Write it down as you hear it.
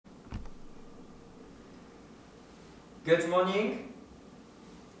Good morning,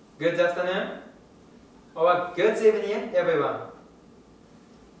 good afternoon, or good evening, everyone.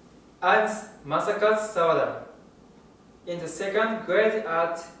 I'm Masakazu Sawada, in the second grade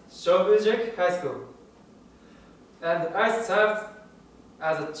at Shobujuk High School, and I served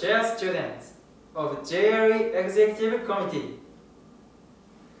as a chair student of JRE Executive Committee.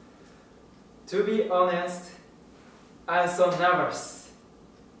 To be honest, I'm so nervous,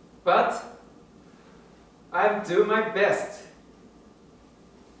 but I'll do my best.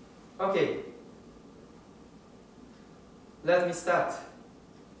 Okay, let me start.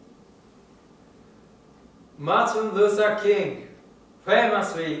 Martin Luther King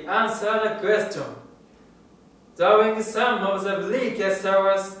famously answered a question during some of the bleakest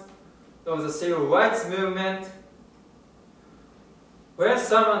hours of the civil rights movement, where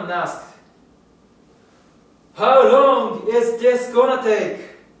someone asked, "How long is this gonna take?"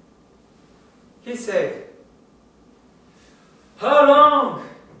 He said, "How long?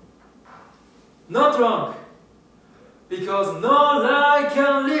 Not long, because no lie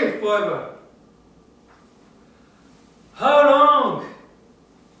can live forever. How long?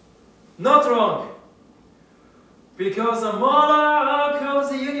 Not long, because the moral arc of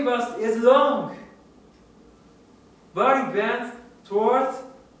the universe is long, but bent towards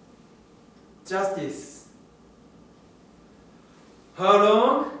justice. How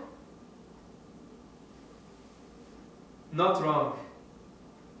long? Not long."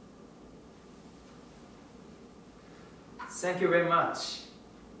 Thank you very much.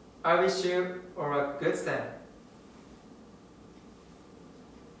 I wish you all a good day.